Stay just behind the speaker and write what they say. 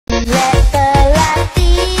Imlek telah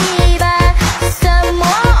tiba,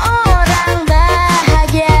 semua orang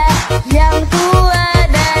bahagia, yang tua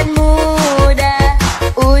dan muda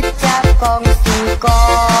ucap kongsi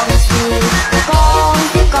kongsi,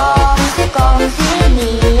 kongsi kongsi kongsi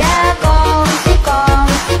nih ya, kongsi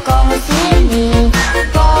kongsi kongsi nih,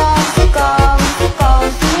 kongsi kongsi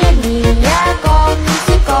kongsi nih ya,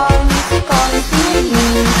 kongsi kongsi kongsi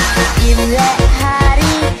nih. Imlek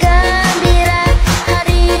hari gembira,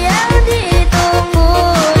 hari yang ditunggu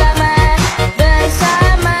lama,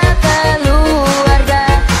 bersama keluarga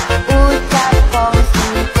ucap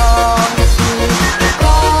kongsi kongsi,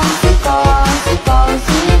 kongsi kongsi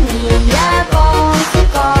kongsi nih ya, kongsi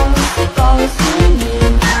kongsi kongsi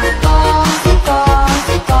nih, kongsi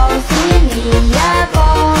kongsi kongsi nih ya,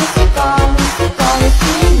 kongsi kongsi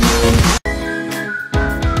kongsi nih.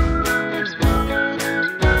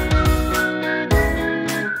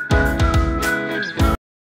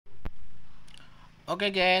 Oke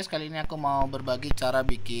guys, kali ini aku mau berbagi cara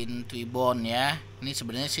bikin twibon ya. Ini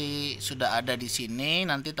sebenarnya sih sudah ada di sini,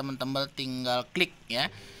 nanti teman-teman tinggal klik ya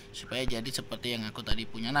supaya jadi seperti yang aku tadi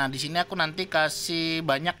punya. Nah, di sini aku nanti kasih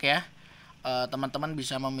banyak ya. Teman-teman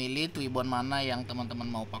bisa memilih twibon mana yang teman-teman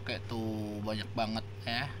mau pakai, tuh banyak banget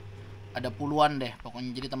ya. Ada puluhan deh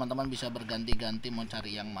pokoknya, jadi teman-teman bisa berganti-ganti mau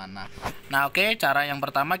cari yang mana. Nah, oke, cara yang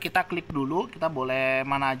pertama kita klik dulu, kita boleh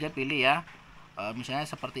mana aja pilih ya. Misalnya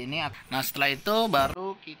seperti ini. Nah, setelah itu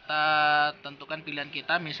baru kita tentukan pilihan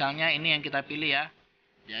kita, misalnya ini yang kita pilih ya.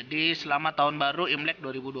 Jadi selamat tahun baru Imlek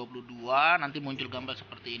 2022, nanti muncul gambar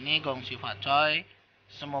seperti ini, Gong Xi Fa Cai.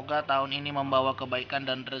 Semoga tahun ini membawa kebaikan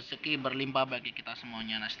dan rezeki berlimpah bagi kita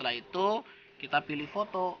semuanya. Nah, setelah itu kita pilih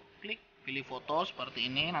foto, klik pilih foto seperti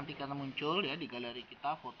ini, nanti akan muncul ya di galeri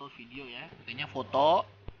kita foto video ya. Artinya foto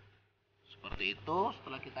seperti itu.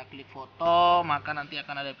 Setelah kita klik foto, maka nanti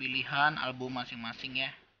akan ada pilihan album masing-masing ya.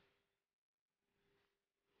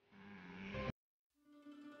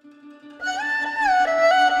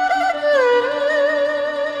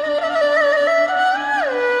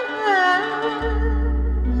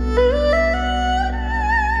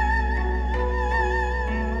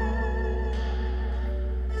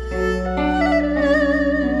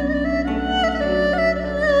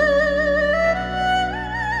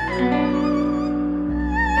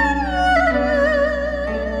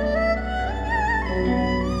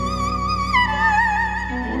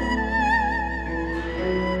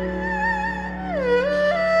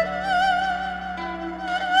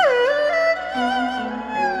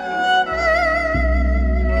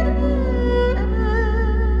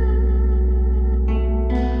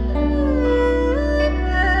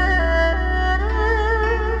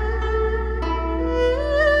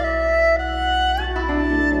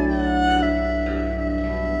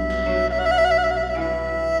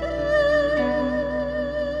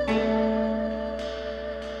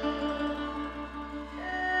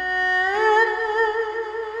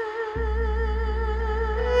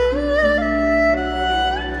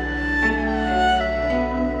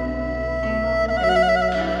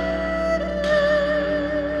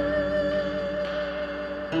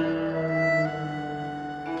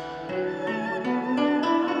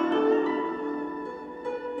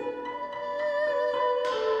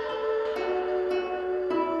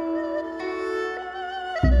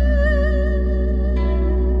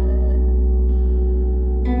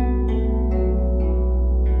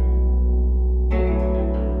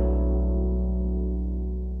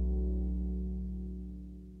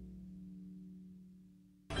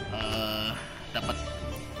 Dapat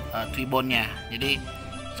twibonnya, jadi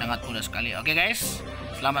sangat mudah sekali. Oke guys,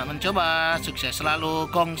 selamat mencoba, sukses selalu,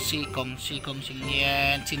 Gong Xi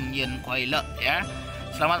Nian Kuai ya.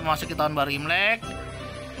 Selamat memasuki tahun baru Imlek,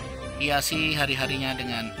 hiasi hari-harinya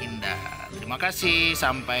dengan indah. Terima kasih,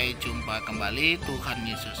 sampai jumpa kembali, Tuhan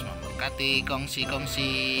Yesus memberkati. Gong Xi.